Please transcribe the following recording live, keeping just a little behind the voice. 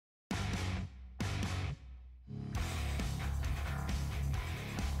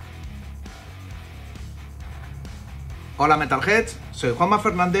Hola Metalheads, soy Juanma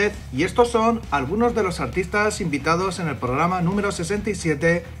Fernández y estos son algunos de los artistas invitados en el programa número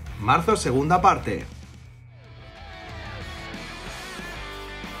 67, Marzo segunda parte.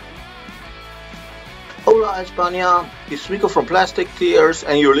 Hola España, it's Rico from Plastic Tears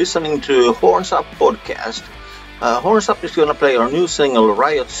and you're listening to Horns Up Podcast. Horns Up is gonna play our new single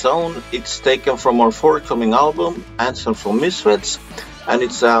Riot Zone. It's taken from our forthcoming album, Answer for Misfits, and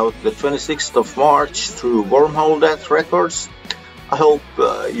it's out the 26th of March through Wormhole Death Records. I hope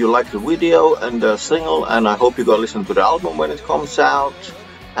you like the video and the single, and I hope you go listen to the album when it comes out,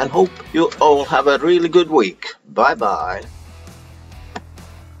 and hope you all have a really good week. Bye bye.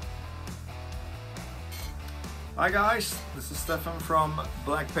 Hi guys, this is Stefan from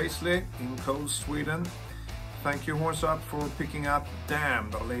Black Paisley in cold Sweden. Thank you Horns Up for picking up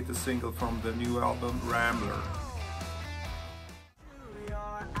Damn, the latest single from the new album Rambler.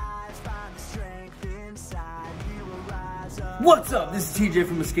 What's up? This is TJ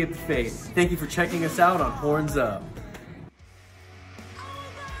from Escape the Fate. Thank you for checking us out on Horns Up.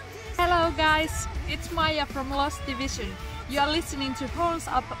 Hello guys, it's Maya from Lost Division. You are listening to Horns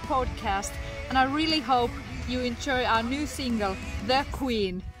Up Podcast and I really hope you enjoy our new single, The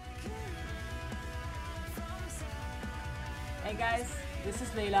Queen. Hey guys, this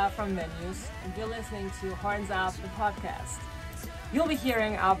is Leila from Venues and you're listening to Horns Up the Podcast. You'll be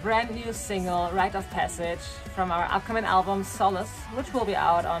hearing our brand new single, Rite of Passage, from our upcoming album Solace, which will be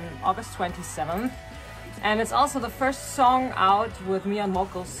out on August 27th. And it's also the first song out with me on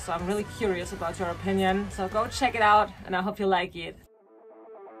vocals, so I'm really curious about your opinion. So go check it out and I hope you like it.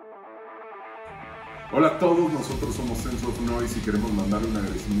 Hola a todos, nosotros somos Sense of Noise y queremos mandarle un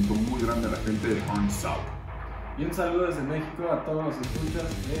agradecimiento muy grande a la gente de Horns Up. Y un saludo desde México a todos los escuchas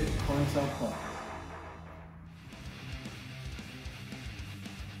de Horns Up.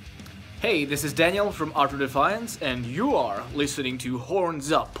 Hey, this is Daniel from Art of Defiance, and you are listening to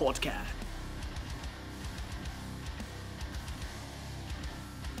Horns Up Podcast.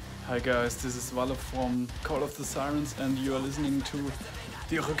 Hi guys, this is Walle from Call of the Sirens, and you are listening to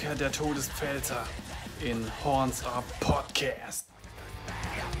Die Rückkehr der Todespfälzer in Horns Up Podcast.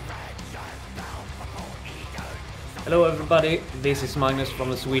 Hello everybody, this is Magnus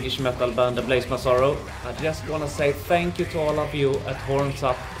from the Swedish metal band The Blaze My Sorrow. I just want to say thank you to all of you at Horns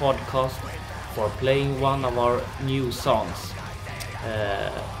Up Podcast for playing one of our new songs.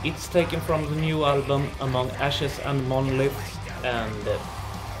 It's taken from the new album Among Ashes and Monoliths, and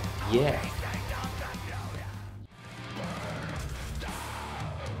yeah.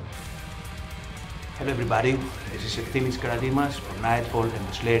 Hello everybody, this is Eptimis Karadimas from Nightfall and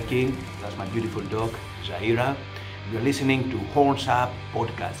the Slayer King. That's my beautiful dog, Zaira. You're listening to Horns Up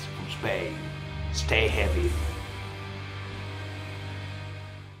Podcast from Spain. Stay heavy.